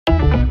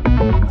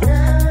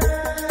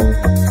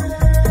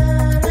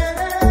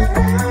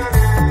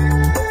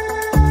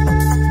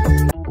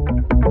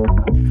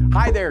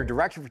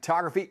Director of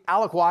Photography,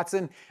 Alec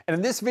Watson, and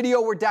in this video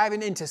we're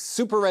diving into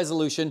super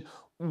resolution,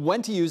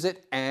 when to use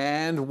it,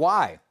 and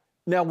why.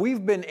 Now,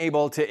 we've been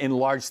able to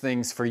enlarge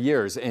things for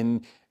years,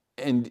 and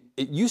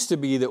it used to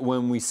be that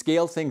when we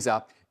scaled things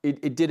up,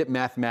 it did it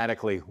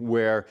mathematically,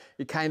 where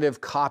it kind of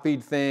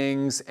copied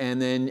things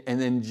and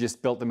then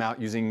just built them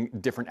out using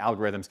different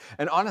algorithms.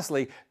 And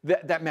honestly,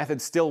 that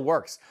method still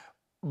works.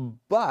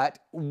 But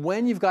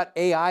when you've got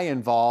AI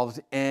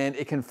involved and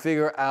it can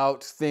figure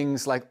out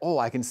things like, oh,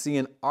 I can see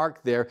an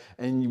arc there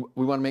and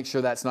we want to make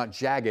sure that's not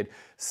jagged,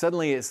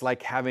 suddenly it's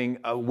like having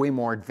a way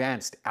more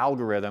advanced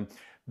algorithm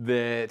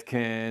that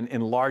can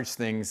enlarge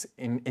things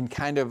in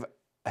kind of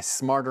a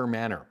smarter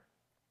manner.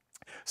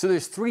 So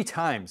there's 3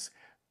 times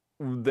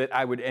that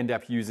I would end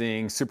up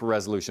using super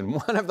resolution.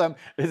 One of them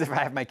is if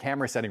I have my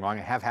camera setting wrong.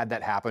 I have had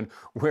that happen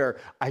where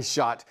I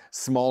shot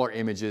smaller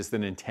images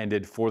than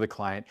intended for the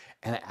client,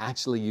 and I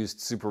actually used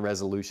super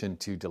resolution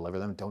to deliver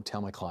them. Don't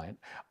tell my client.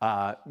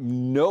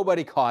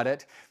 Nobody caught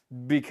it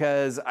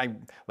because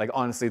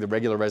honestly, the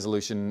regular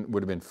resolution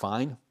would have been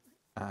fine.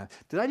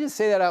 Did I just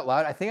say that out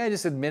loud? I think I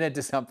just admitted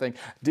to something.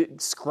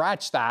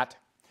 Scratch that.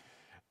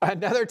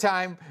 Another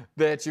time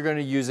that you're going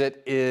to use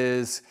it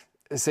is,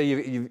 say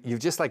you've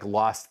just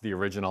lost the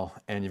original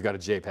and you've got a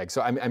JPEG.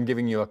 So I'm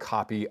giving you a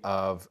copy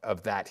of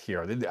that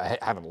here. I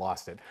haven't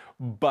lost it,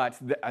 but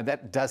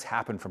that does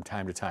happen from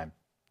time to time.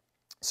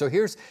 So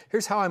here's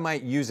how I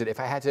might use it if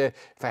I had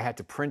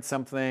to print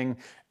something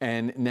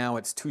and now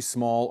it's too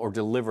small, or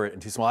deliver it in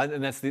too small.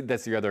 And that's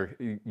the other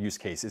use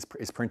case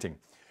is printing.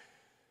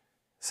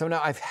 So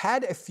now I've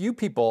had a few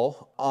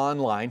people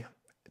online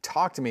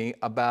talk to me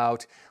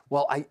about,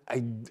 well, I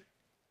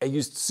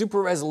used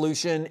super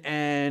resolution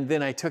and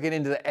then I took it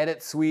into the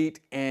edit suite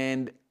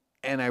and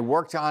I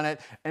worked on it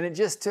and it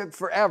just took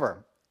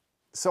forever.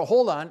 So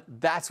hold on,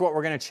 that's what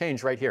we're gonna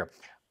change right here.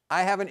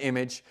 I have an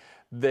image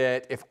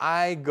that if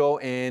I go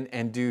in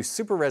and do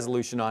super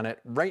resolution on it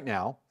right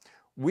now,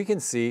 we can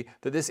see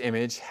that this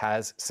image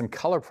has some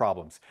color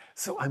problems.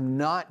 So I'm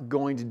not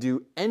going to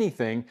do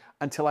anything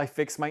until I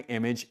fix my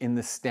image in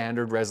the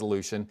standard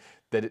resolution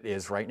that it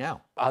is right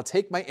now. I'll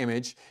take my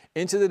image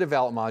into the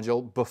develop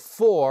module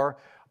before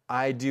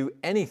I do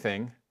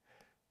anything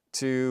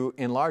to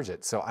enlarge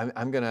it. So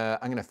I'm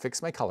gonna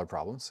fix my color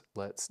problems.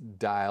 Let's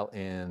dial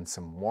in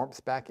some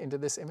warmth back into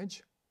this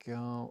image.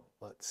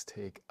 Let's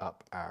take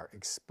up our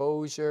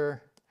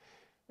exposure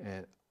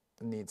and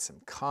need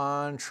some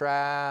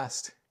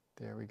contrast.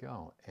 There we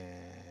go.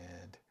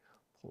 And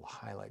pull the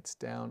highlights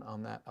down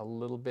on that a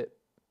little bit.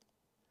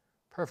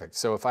 Perfect.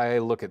 So if I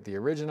look at the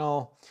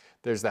original,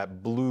 there's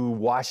that blue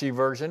washy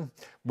version,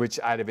 which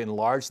I'd have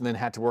enlarged and then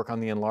had to work on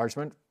the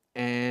enlargement.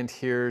 And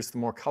here's the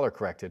more color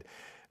corrected.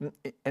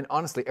 And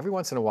honestly, every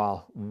once in a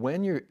while,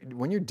 when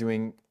you're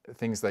doing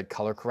things like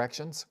color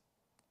corrections,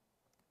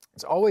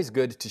 it's always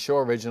good to show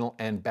original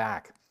and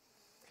back.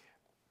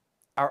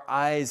 Our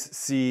eyes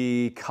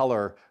see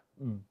color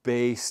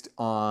based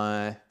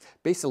a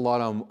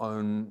lot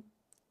on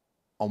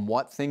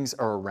what things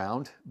are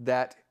around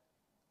that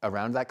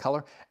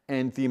color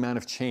and the amount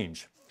of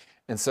change.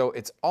 And so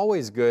it's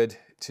always good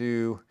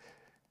to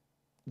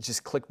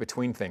just click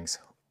between things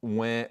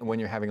when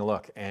you're having a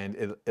look,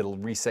 and it'll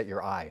reset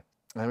your eye.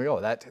 There we go,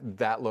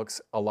 that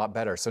looks a lot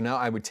better. So now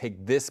I would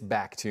take this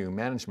back to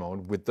manage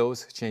mode with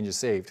those changes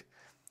saved,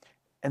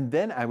 and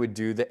then I would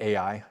do the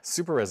AI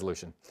super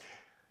resolution.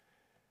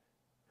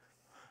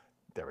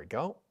 There we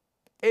go.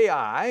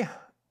 AI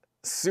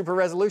super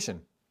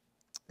resolution.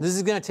 This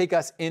is gonna take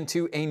us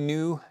into a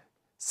new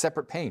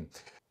separate pane.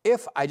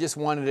 If I just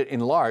wanted it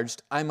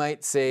enlarged, I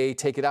might say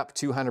take it up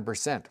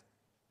 200%.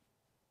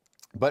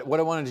 But what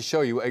I wanted to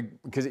show you,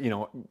 because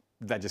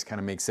that just kind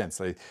of makes sense.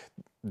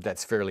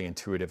 That's fairly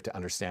intuitive to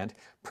understand.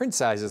 Print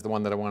size is the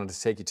one that I wanted to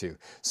take you to.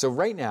 So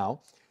right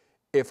now,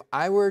 if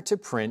I were to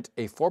print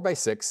a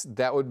 4x6,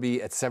 that would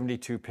be at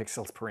 72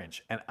 pixels per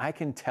inch. And I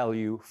can tell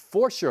you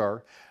for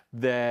sure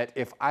that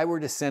if I were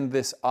to send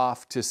this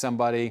off to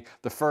somebody,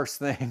 the first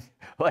thing,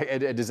 like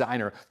a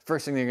designer,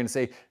 first thing they're gonna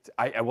say,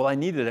 I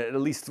needed it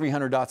at least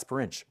 300 dots per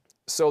inch.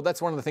 So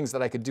that's one of the things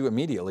that I could do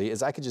immediately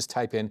is I could just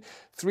type in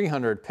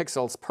 300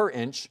 pixels per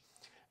inch,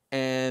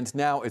 and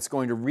now it's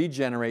going to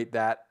regenerate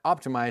that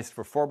optimized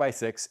for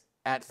 4x6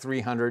 at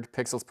 300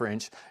 pixels per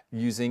inch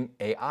using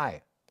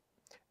AI.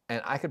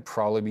 And I could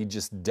probably be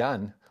just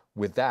done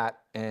with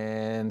that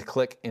and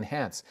click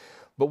enhance.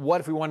 But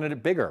what if we wanted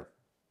it bigger?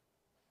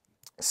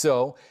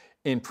 So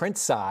in print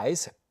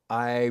size,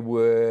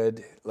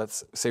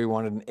 let's say we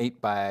wanted an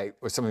 8 by,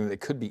 or something that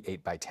could be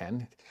 8 by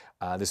 10.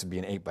 This would be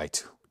an 8 by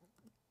 2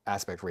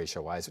 aspect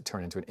ratio wise, would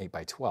turn into an 8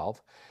 by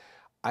 12.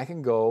 I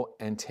can go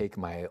and take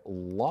my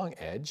long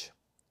edge,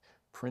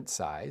 print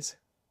size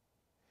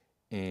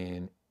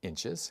in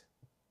inches.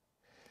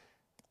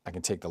 I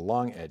can take the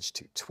long edge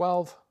to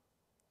 12,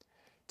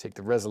 take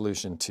the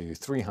resolution to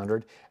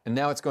 300, and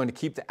now it's going to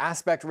keep the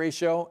aspect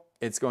ratio.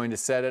 It's going to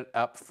set it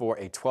up for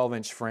a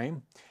 12-inch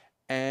frame,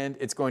 and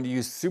it's going to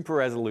use super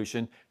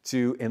resolution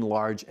to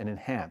enlarge and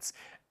enhance.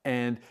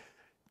 And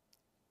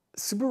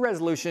Super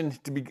resolution,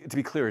 to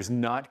be clear, is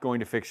not going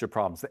to fix your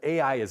problems. The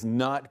AI is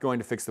not going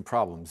to fix the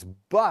problems,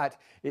 but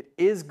it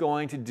is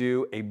going to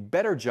do a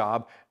better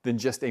job than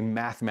just a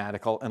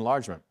mathematical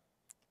enlargement.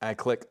 I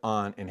click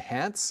on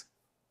Enhance,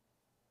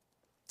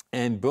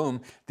 and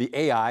boom, the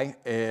AI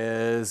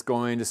is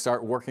going to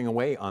start working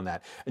away on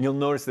that. And you'll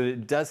notice that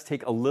it does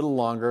take a little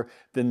longer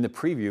than the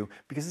preview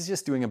because it's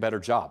just doing a better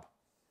job.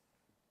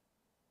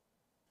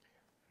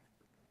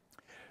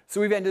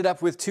 So we've ended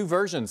up with 2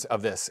 versions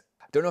of this.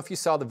 Don't know if you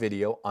saw the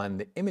video on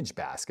the image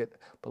basket,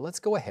 but let's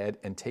go ahead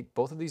and take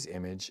both of these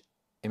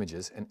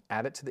images and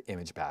add it to the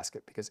image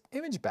basket, because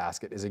image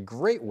basket is a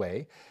great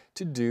way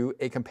to do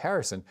a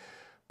comparison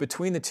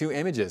between the 2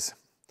 images.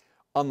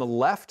 On the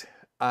left,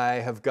 I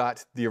have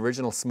got the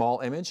original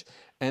small image,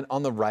 and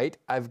on the right,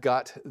 I've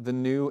got the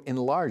new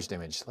enlarged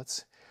image.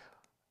 Let's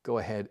go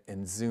ahead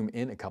and zoom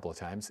in a couple of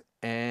times.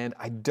 And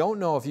I don't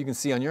know if you can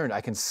see on your end. I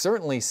can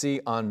certainly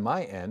see on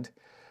my end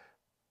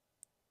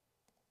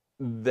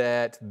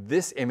that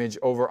this image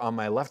over on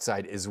my left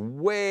side is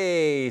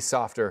way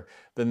softer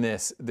than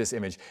this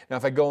image. Now,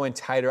 if I go in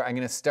tighter, I'm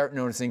going to start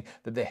noticing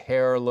that the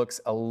hair looks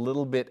a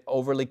little bit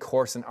overly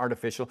coarse and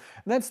artificial.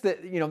 And that's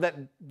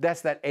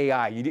that's that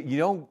AI.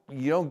 You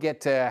don't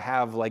get to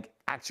have like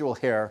actual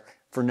hair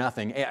for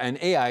nothing.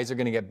 And AIs are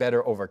going to get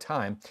better over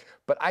time.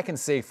 But I can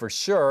say for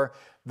sure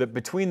that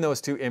between those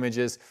 2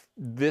 images,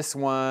 this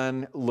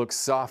one looks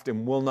soft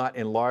and will not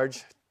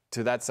enlarge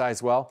to that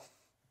size well.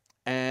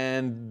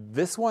 And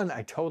this one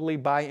I totally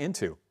buy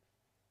into.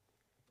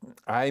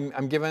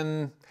 I'm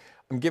giving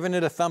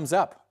it a thumbs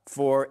up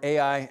for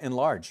AI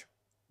Enlarge.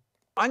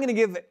 I'm going to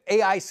give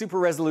AI Super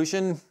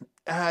Resolution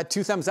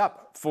 2 thumbs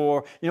up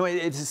for,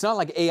 it's not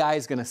like AI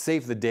is going to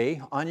save the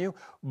day on you,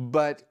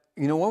 but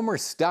when we're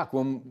stuck,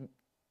 when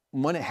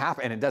it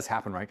happens, and it does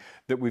happen, right,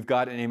 that we've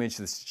got an image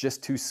that's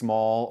just too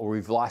small or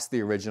we've lost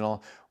the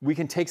original, we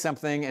can take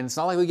something, and it's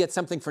not like we get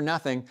something for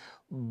nothing,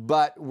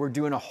 but we're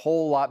doing a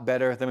whole lot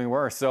better than we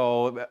were.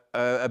 So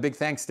a big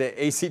thanks to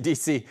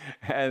ACDSee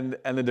and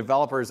the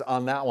developers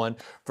on that one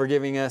for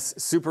giving us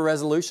super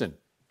resolution.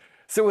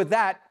 So with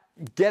that,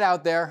 get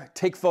out there,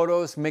 take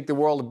photos, make the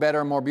world a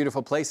better, more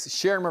beautiful place,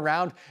 share them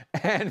around,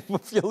 and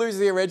if you lose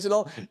the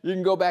original, you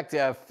can go back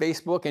to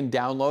Facebook and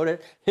download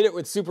it, hit it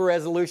with super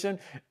resolution,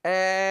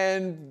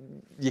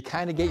 and you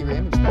kind of get your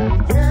image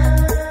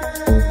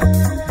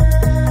back.